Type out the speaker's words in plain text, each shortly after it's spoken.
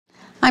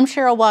I'm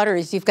Cheryl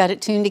Waters. You've got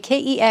it tuned to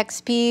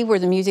KEXP, where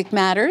the music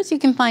matters. You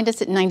can find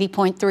us at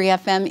 90.3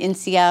 FM in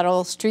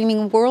Seattle,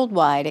 streaming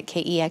worldwide at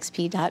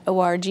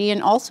kexp.org,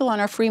 and also on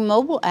our free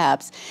mobile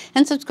apps.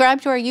 And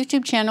subscribe to our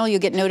YouTube channel. You'll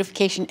get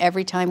notification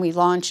every time we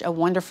launch a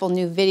wonderful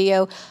new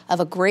video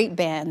of a great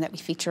band that we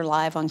feature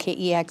live on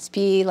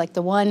KEXP, like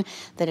the one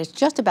that is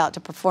just about to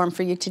perform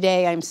for you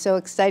today. I'm so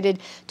excited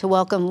to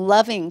welcome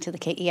Loving to the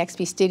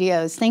KEXP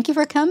studios. Thank you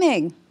for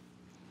coming.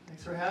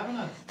 Thanks for having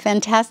us.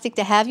 Fantastic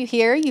to have you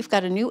here. You've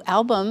got a new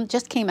album,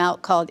 just came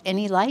out, called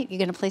Any Light. You're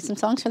going to play some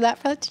songs for that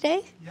for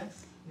today?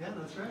 Yes. Yeah,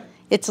 that's right.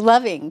 It's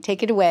Loving.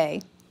 Take it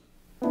away.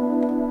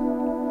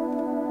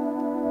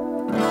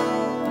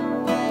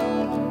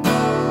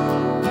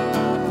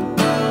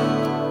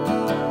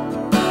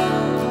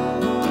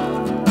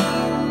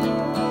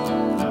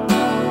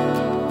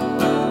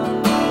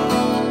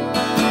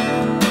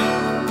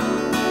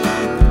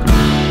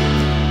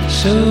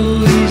 So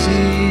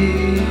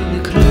easy to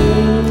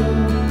close,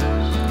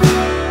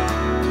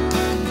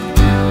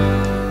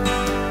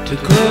 to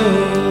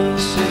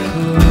close, to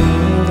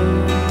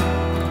close,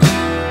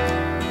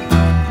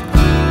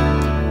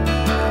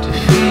 to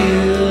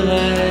feel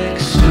like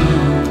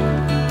snow,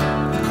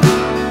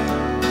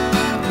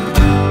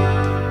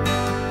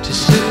 to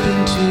slip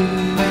into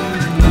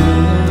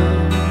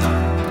love.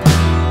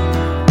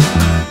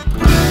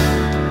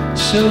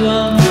 So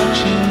I'm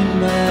watching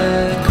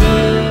my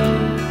grave.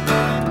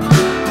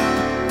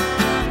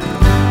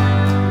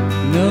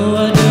 No, I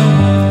don't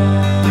wanna.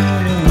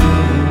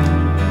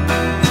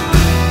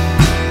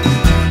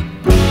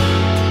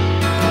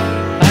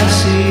 I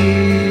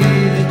see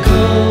the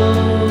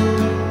cold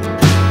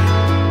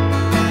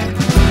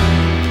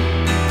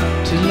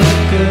to let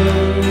go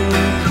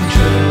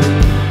control.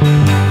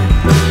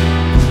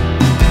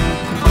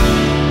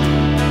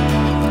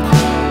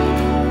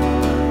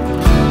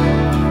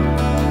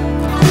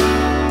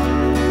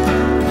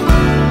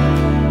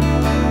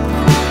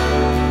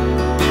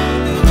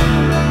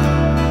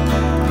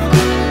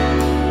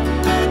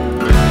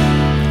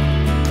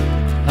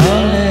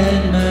 I'll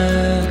let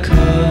my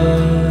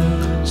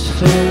cards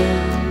fall.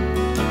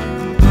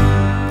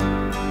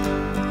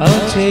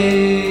 I'll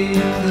take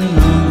the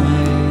long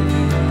way.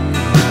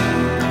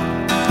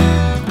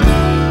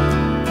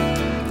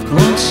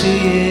 Won't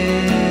see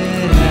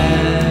it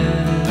half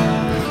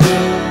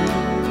full.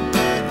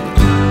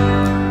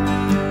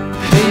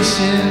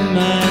 Facing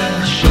my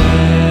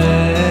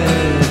shadow.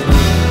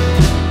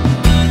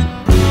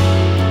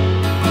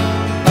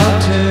 I'll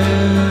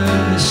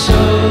turn the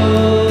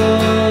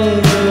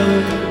sorrow.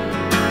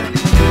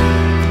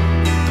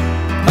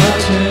 I'll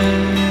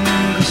turn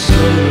the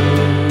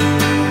sorrow.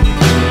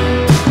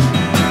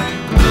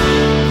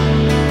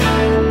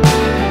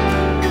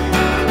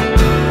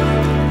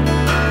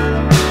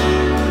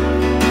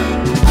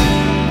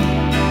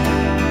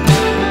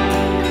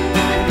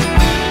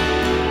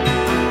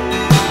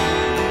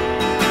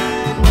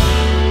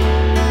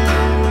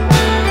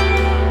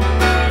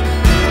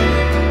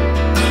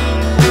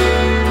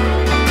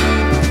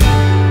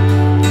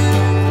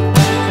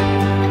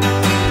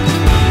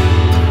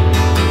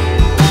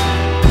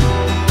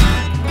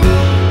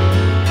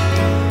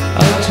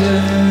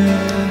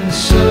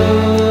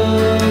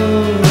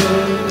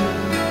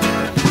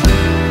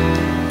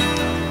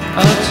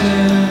 I'll turn the sorrow. I'll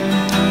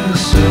turn the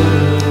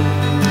sorrow.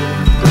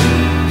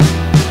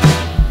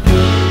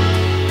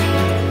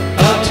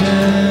 I'll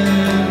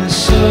turn the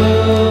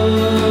sorrow.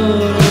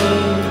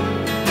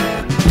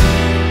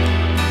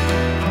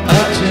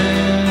 I'll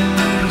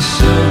turn the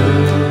sorrow.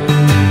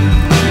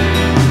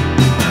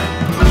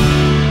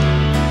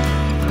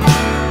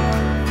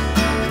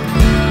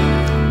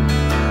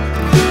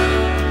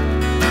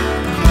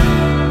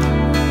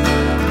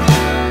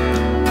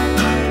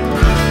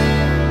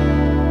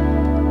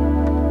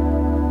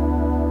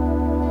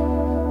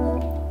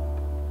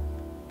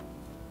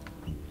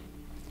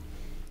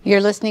 You're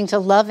listening to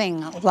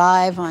Loving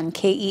live on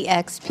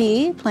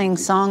KEXP, playing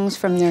songs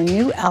from their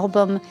new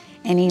album,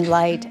 Any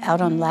Light, out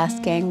on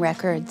Last Gang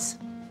Records.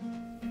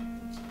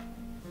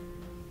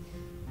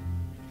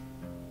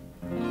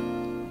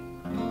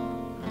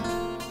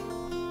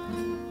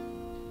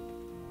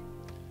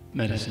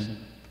 Medicine.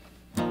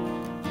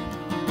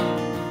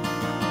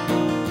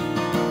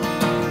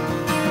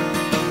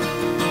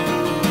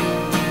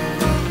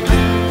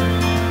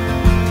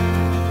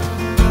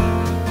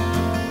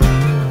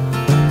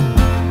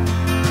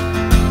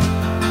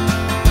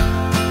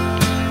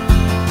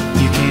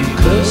 You came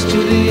close to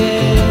the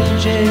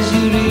edge as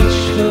you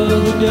reached for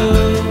the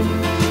door.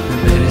 The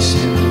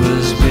medicine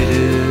was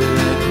bitter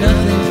like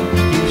nothing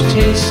you've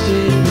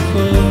tasted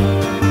before.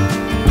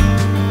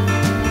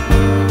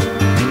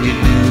 And you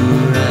knew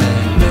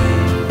right then.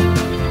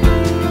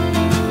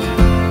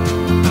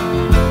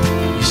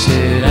 You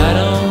said, I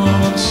don't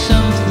want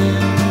something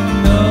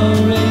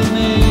already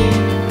made.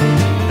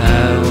 I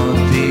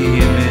want the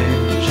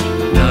image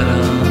not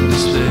on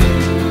display.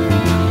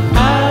 I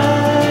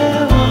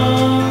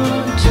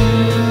want to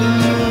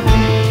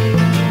be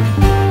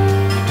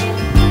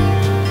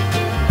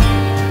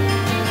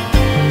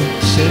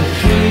set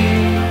free.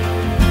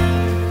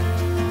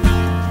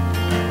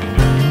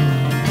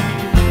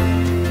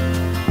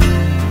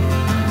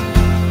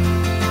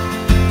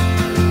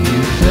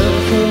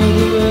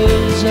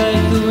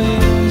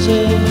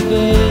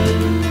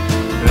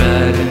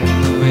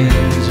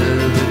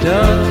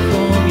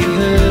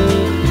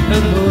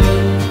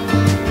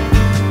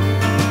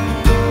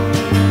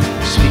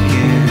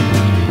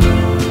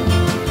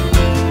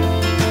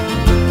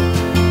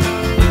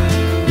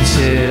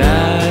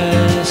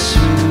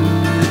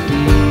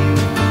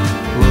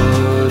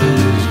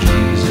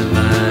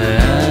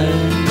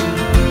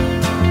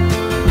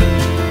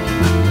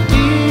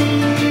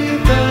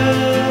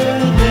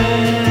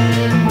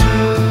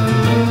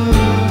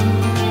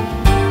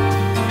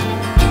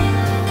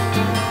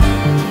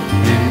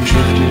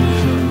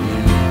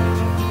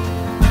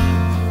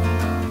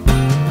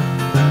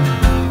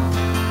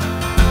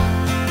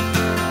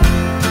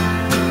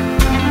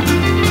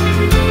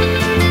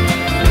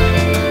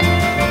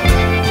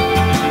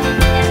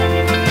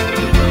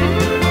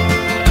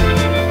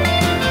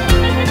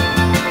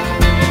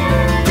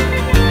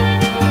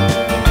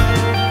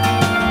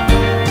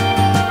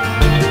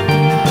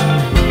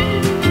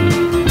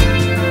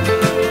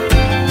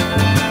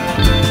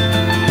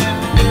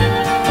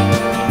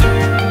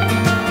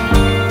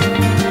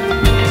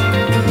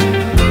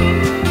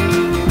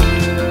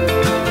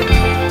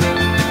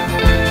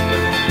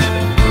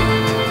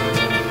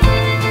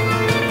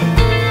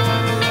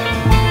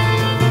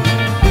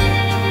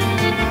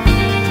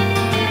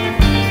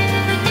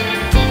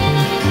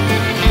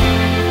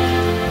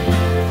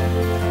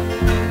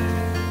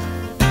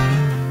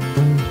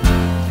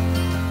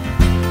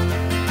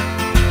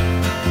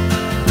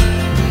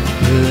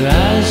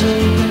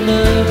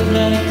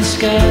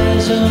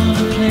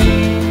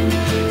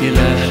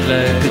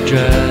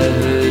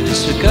 driver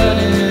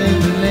disregarding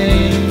the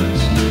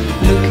lanes,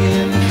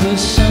 looking for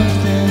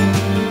something,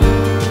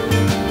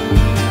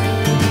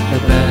 a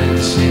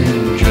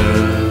balancing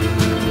drug.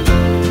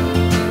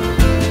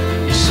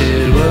 You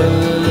said,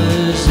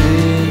 was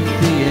it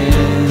the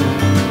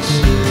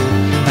answer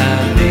I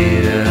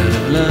made out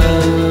of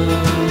love?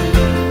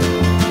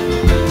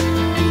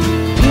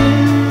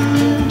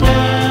 Pinned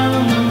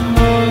down the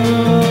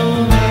moment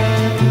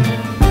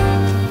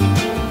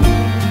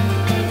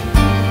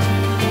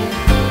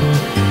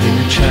in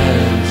a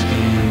child's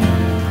game.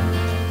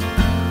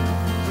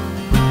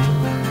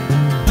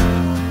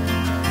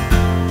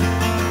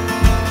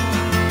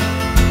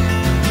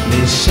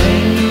 They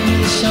sang me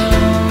a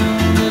song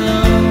that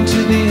longed to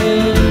be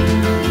heard,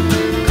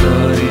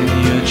 caught in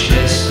your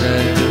chest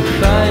like a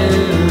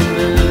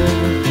fireman.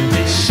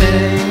 They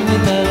sang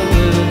without a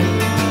word.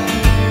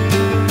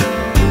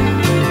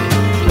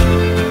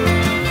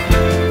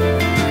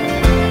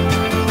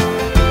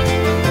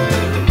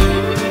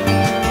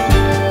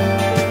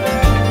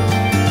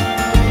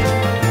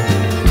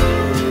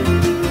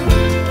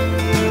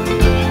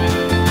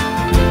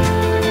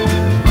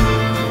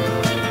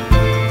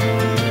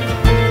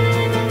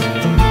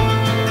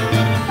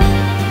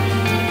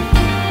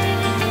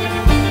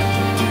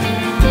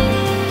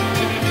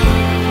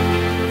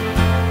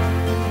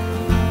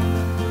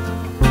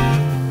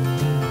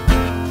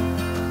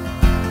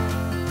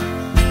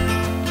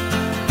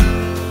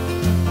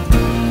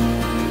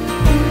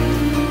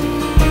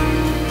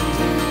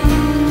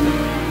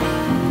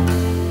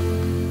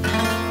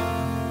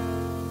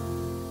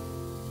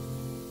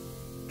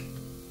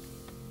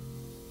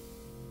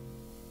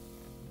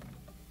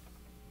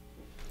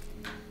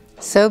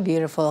 So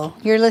beautiful.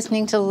 You're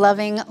listening to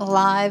Loving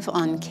live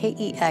on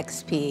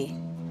KEXP.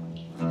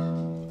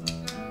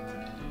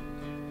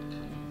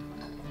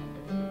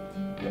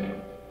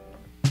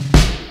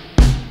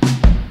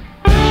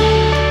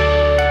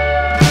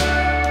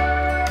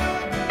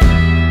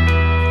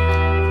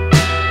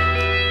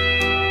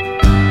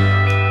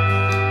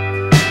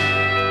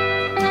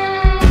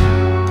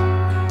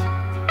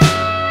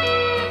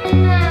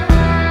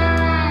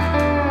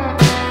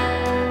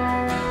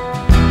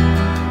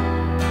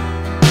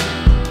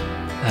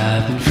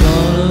 I've been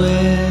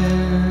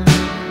following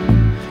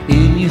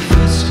in your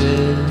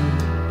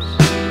footsteps.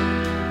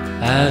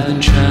 I've been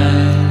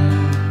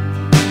trying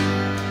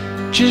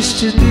just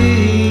to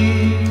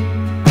be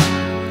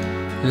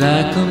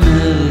like a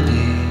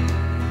melody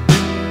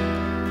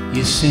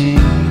you sing.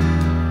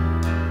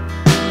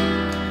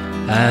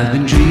 I've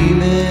been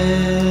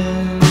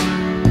dreaming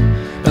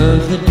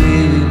of the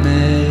day we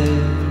met.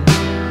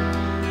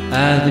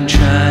 I've been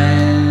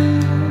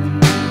trying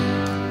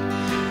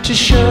to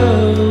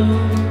show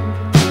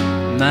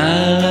my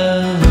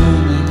love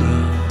only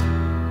grow.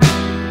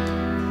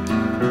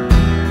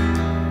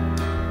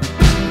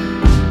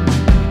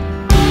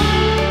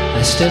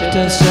 I stepped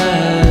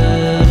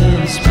outside of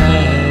his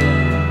path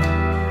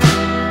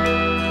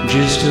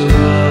just to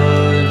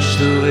watch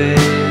the way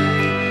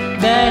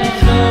that it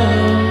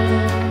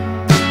flows,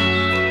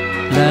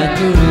 like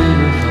a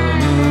river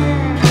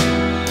follows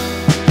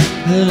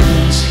the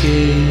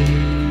landscape,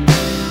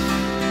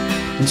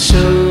 and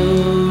so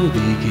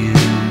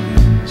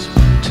begins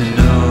to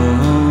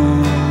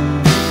know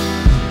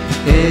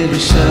every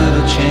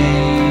subtle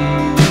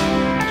change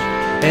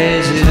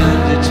as it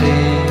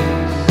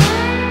undertakes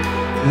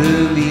the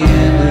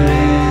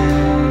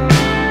meandering,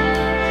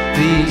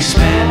 the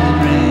expanding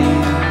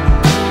rain.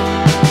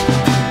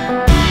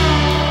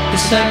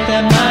 It's like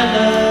that my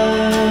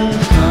love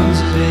comes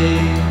of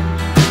age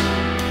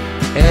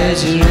as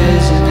it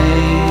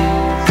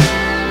resonates,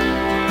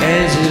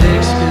 as it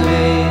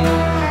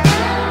excavates,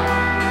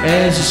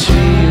 as it's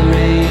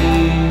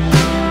rearranged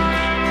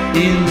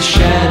in the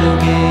shadow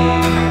game.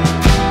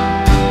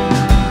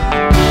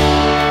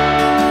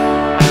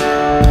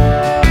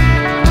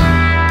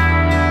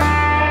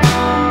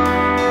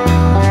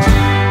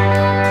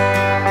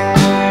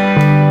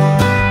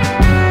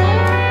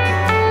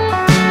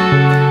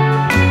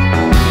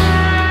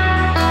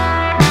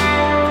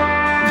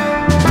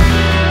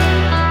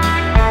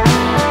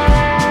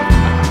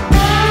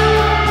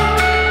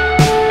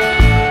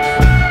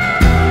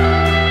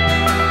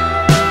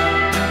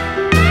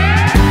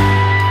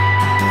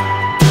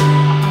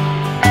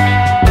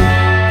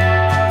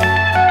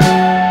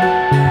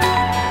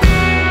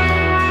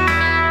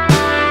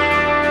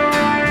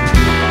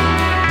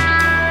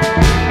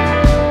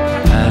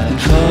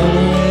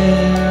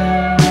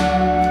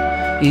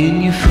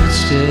 In your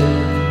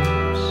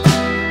footsteps,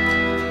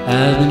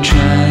 I've been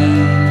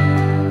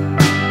trying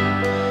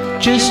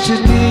just to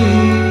be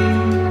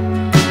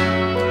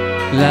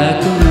like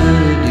a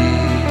melody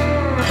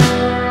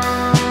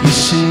you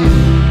sing.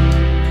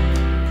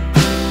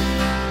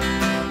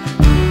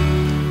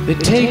 It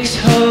takes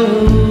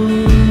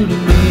hold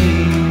of me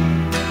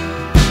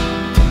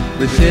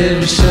with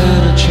every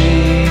subtle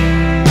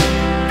change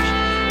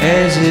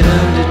as it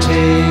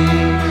undertakes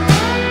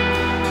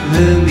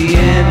the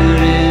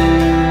meandering,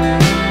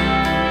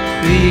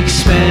 the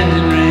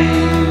expanding rain.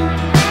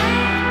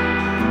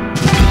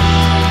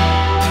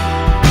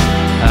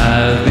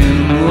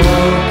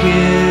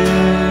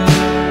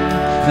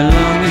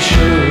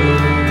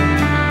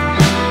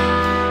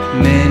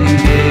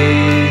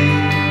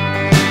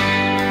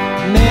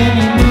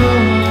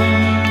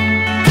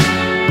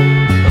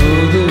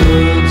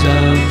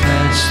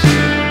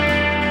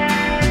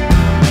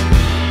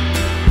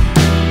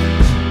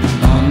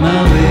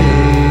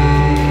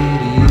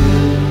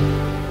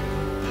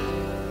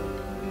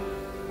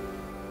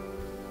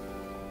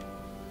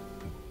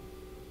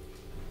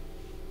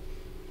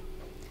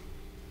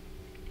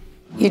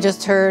 You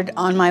just heard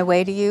On My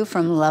Way to You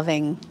from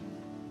Loving,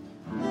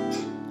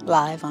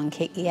 live on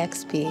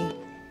KEXP.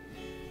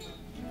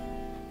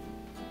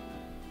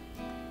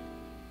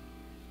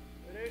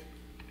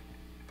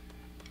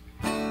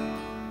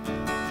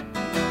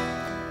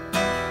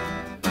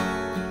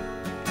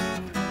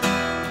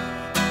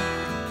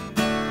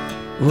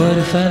 What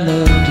if I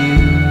loved you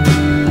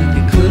like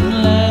it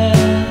couldn't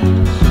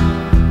last?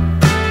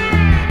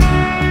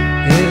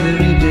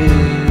 Every day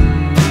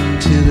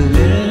till the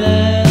very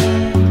last.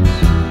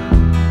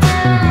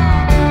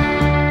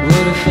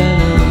 What if I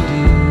loved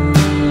you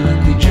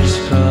like we just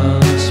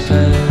crossed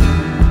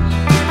paths?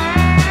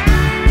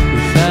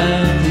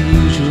 Without the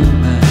usual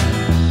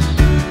mask,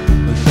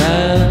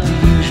 without the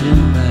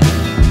usual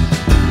mask.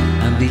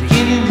 I'm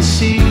beginning to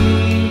see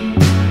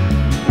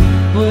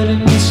what it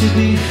means to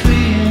be free.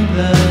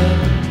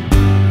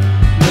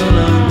 No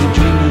longer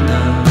dreaming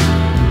of,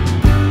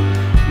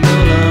 no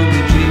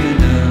longer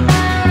dreaming of.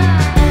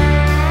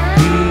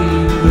 We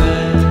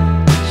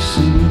rise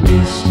in the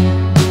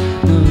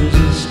distance, no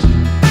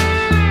resistance.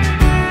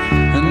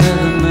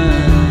 Another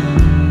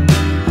mind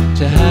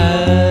to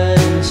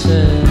hide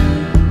inside,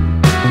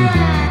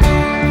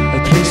 a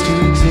place to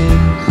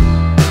exist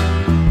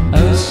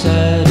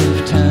outside of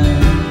time.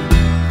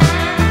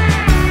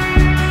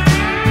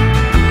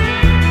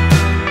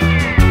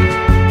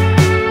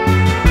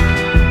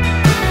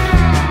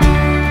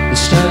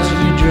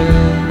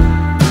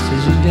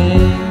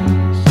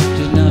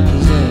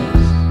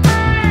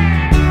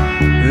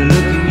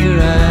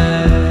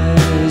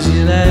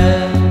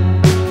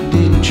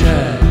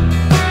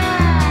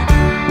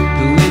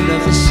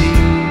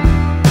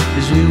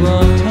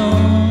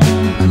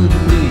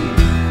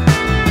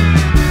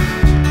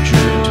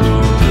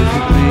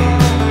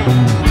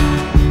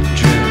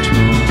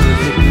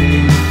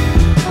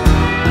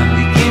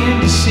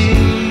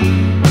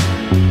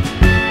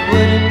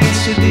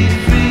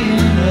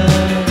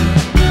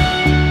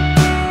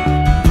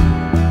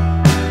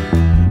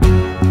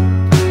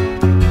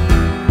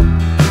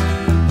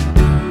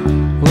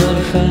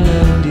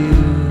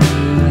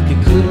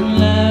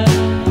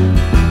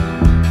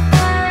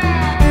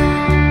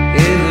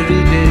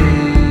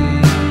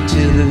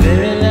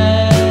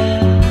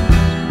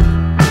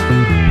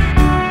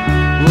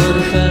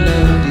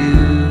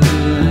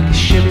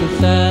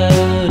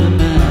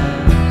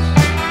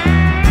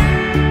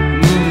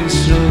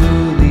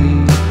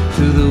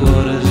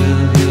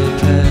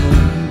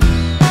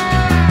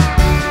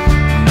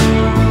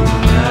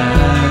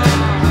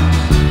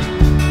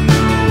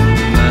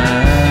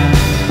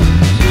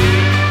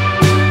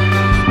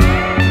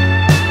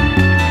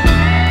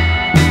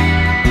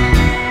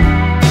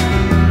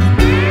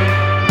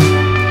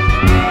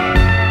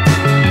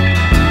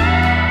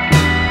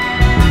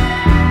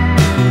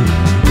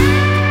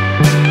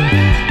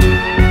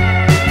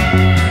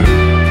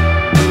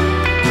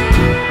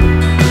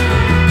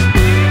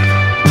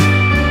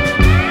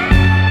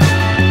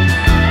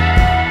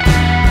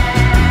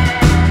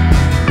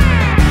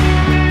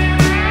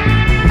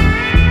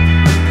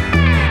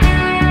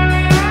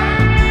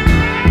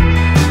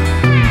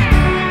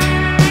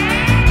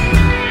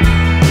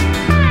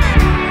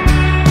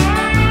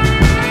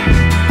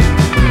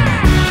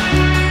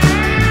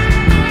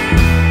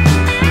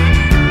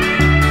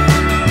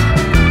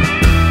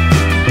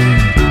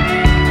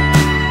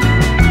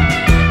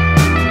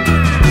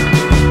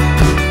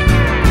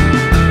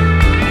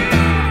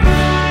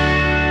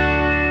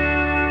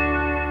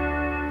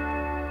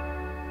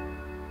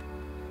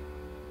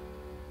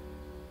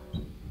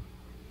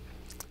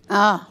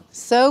 Ah,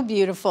 so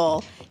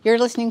beautiful. You're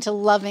listening to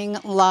Loving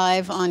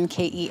live on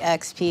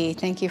KEXP.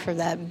 Thank you for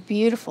that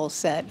beautiful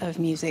set of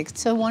music.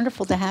 It's so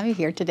wonderful to have you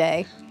here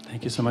today.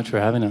 Thank you so much for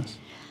having us.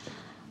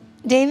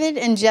 David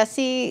and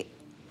Jesse,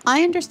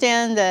 I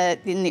understand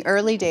that in the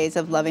early days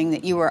of Loving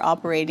that you were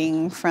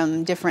operating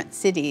from different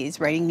cities,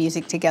 writing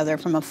music together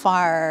from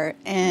afar,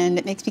 and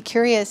it makes me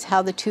curious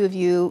how the two of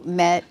you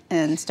met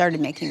and started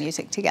making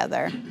music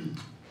together.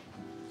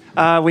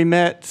 We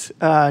met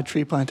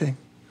tree planting,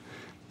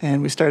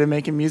 and we started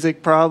making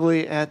music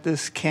probably at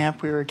this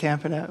camp we were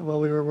camping at while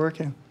we were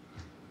working.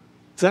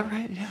 Is that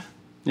right? Yeah.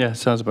 Yeah,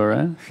 sounds about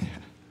right.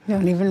 I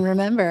don't even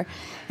remember.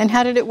 And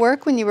how did it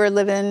work when you were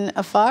living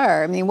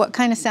afar? I mean, what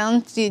kind of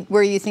sounds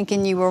were you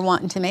thinking you were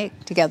wanting to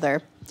make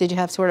together? Did you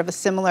have sort of a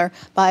similar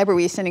vibe, or were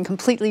you sending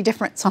completely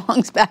different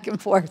songs back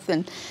and forth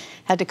and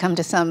had to come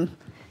to some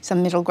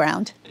middle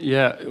ground?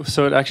 Yeah,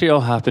 so it actually all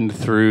happened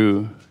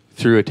through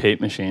a tape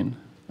machine.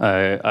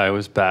 I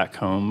was back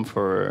home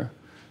for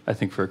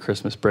a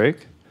Christmas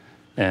break,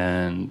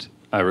 and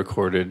I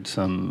recorded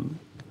some,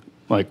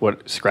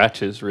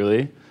 scratches,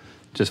 really,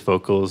 just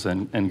vocals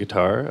and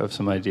guitar of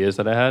some ideas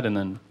that I had,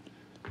 and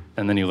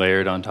then you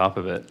layered on top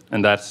of it.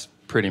 And that's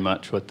pretty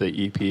much what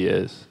the EP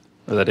is,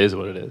 or that is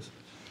what it is.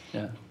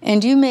 Yeah.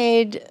 And you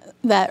made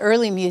that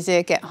early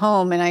music at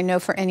home, and I know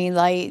for Any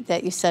Light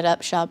that you set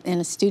up shop in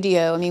a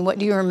studio. I mean, what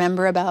do you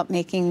remember about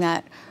making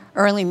that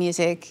early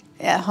music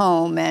at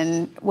home,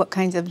 and what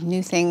kinds of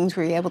new things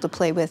were you able to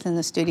play with in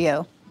the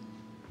studio?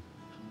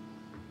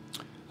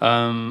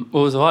 Well, it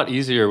was a lot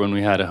easier when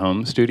we had a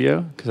home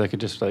studio because I could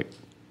just like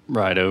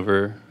ride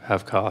over,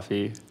 have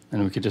coffee,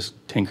 and we could just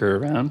tinker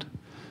around,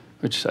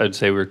 which I'd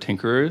say we're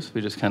tinkerers.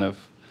 We just kind of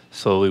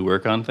slowly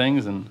work on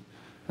things and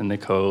they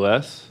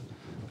coalesce.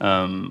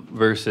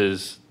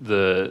 Versus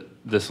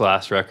this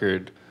last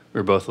record,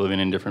 we're both living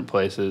in different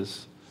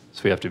places,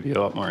 so we have to be a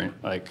lot more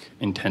like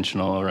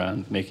intentional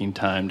around making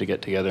time to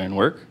get together and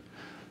work.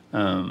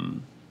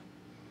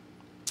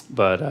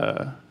 But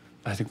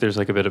I think there's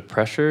like a bit of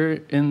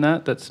pressure in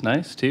that that's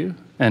nice too,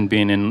 and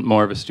being in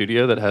more of a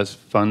studio that has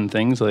fun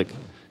things like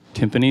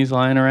timpanis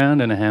lying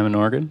around and a Hammond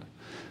organ.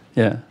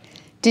 Yeah.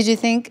 Did you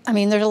think, I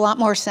mean, there's a lot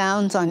more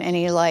sounds on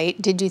Any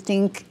Light. Did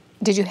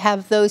you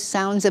have those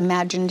sounds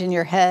imagined in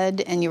your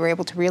head and you were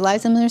able to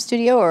realize them in the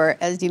studio? Or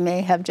as you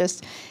may have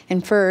just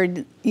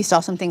inferred, you saw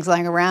some things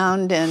lying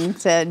around and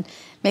said,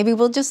 maybe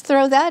we'll just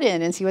throw that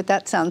in and see what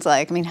that sounds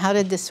like. I mean, how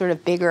did this sort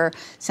of bigger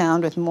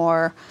sound with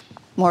more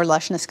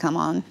lushness come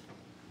on?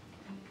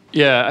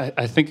 Yeah,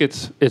 I think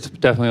it's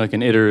definitely like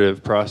an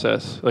iterative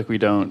process. Like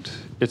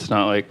it's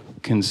not like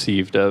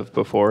conceived of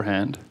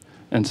beforehand.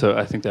 And so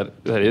I think that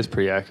is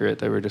pretty accurate,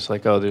 that we're just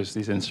like, oh, there's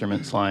these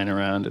instruments lying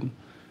around and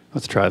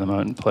let's try them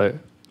out and play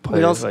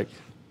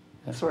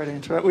Sorry to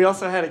interrupt. We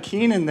also had a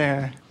Keenan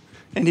there,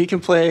 and he can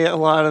play a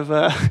lot of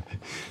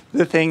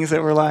the things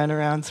that were lying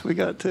around, so we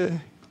got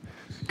to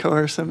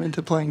coerce him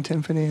into playing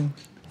timpani and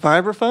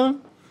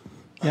vibraphone.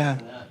 Yeah,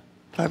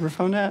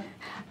 vibraphone.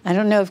 I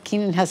don't know if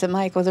Keenan has a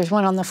mic. Well, there's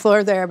one on the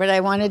floor there, but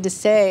I wanted to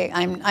say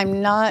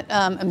I'm not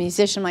a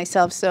musician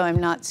myself, so I'm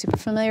not super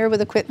familiar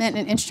with equipment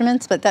and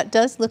instruments, but that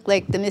does look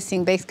like the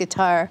missing bass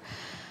guitar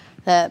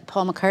that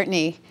Paul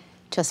McCartney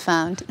just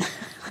found.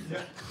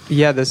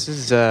 Yeah, this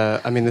is,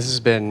 this has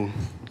been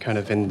kind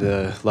of in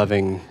the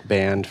Loving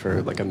band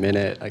for like a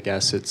minute. I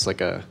guess it's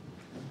like a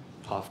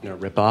Hofner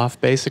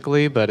ripoff,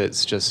 basically, but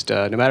it's just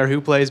no matter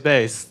who plays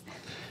bass,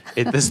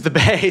 this is the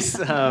bass.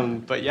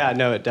 But yeah,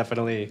 no, it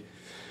definitely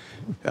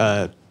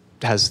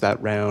has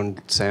that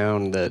round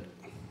sound that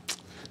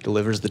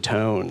delivers the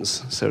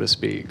tones, so to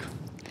speak.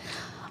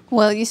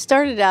 Well, you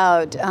started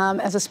out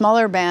as a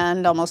smaller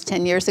band almost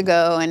 10 years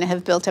ago and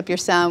have built up your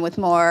sound with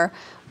more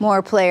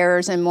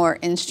players and more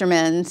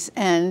instruments,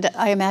 and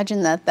I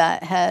imagine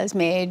that has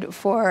made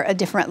for a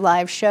different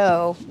live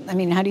show. I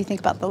mean, how do you think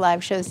about the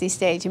live shows these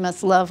days? You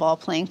must love all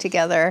playing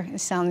together.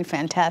 It's sounding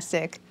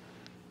fantastic.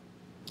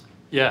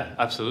 Yeah,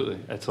 absolutely.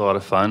 It's a lot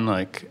of fun.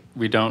 Like,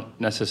 we don't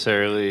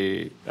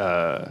necessarily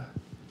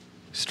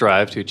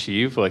strive to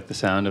achieve like the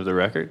sound of the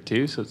record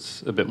too, so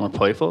it's a bit more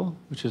playful,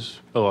 which is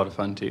a lot of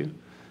fun too.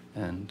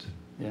 And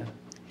yeah.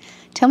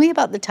 Tell me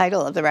about the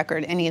title of the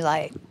record, Any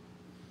Light.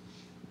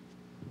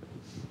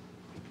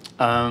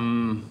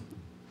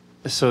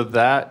 So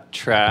that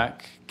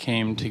track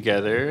came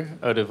together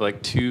out of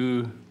like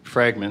two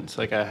fragments.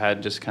 Like, I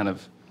had just kind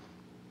of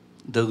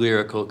the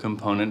lyrical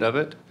component of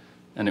it,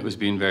 and it was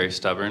being very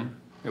stubborn.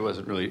 It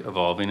wasn't really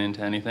evolving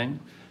into anything.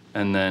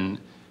 And then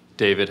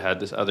David had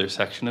this other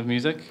section of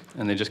music,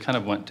 and they just kind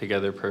of went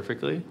together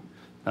perfectly.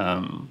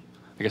 I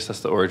guess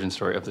that's the origin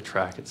story of the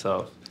track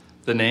itself.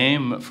 The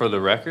name for the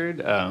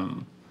record,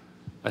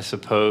 I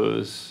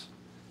suppose,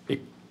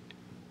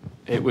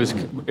 it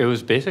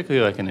was basically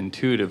like an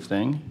intuitive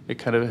thing. It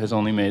kind of has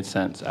only made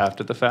sense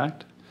after the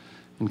fact,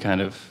 and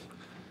kind of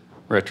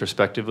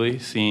retrospectively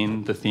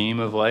seeing the theme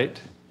of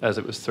light as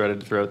it was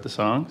threaded throughout the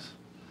songs.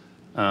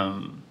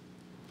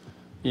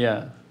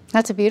 Yeah.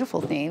 That's a beautiful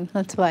theme.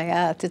 That's why I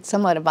asked. It's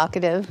somewhat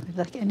evocative,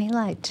 like Any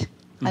Light.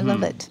 I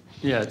love it.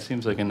 Yeah, it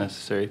seems like a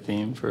necessary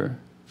theme for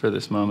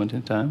this moment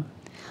in time.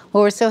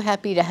 Well, we're so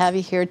happy to have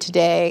you here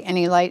today.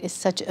 Any Light is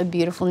such a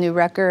beautiful new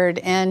record.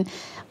 And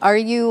are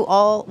you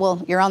all,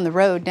 well, you're on the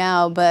road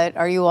now, but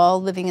are you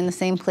all living in the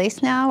same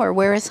place now, or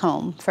where is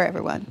home for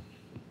everyone?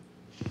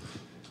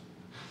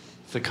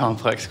 It's a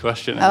complex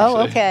question,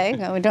 actually. Oh, okay.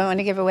 No, we don't want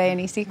to give away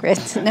any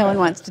secrets. No one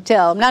wants to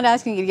tell. I'm not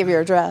asking you to give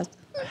your address.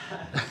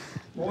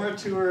 More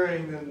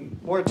touring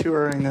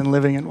than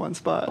living in one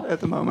spot at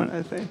the moment,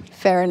 I think.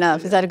 Fair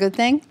enough. Is that a good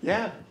thing?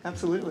 Yeah,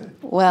 absolutely.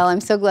 Well, I'm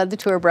so glad the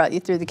tour brought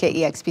you through the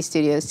KEXP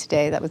studios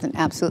today. That was an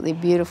absolutely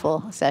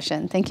beautiful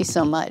session. Thank you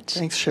so much.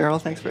 Thanks, Cheryl.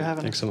 Thanks for having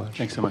us. Thanks so much.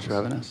 Thanks so much for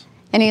having us.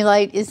 Any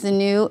Light is the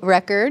new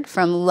record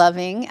from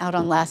Loving, out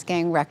on Last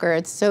Gang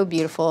Records. So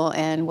beautiful,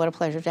 and what a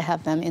pleasure to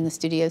have them in the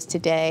studios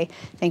today.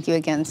 Thank you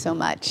again so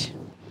much.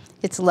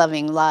 It's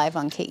Loving live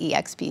on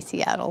KEXP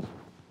Seattle.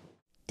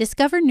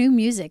 Discover new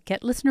music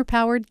at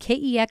listener-powered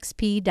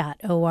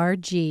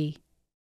KEXP.org.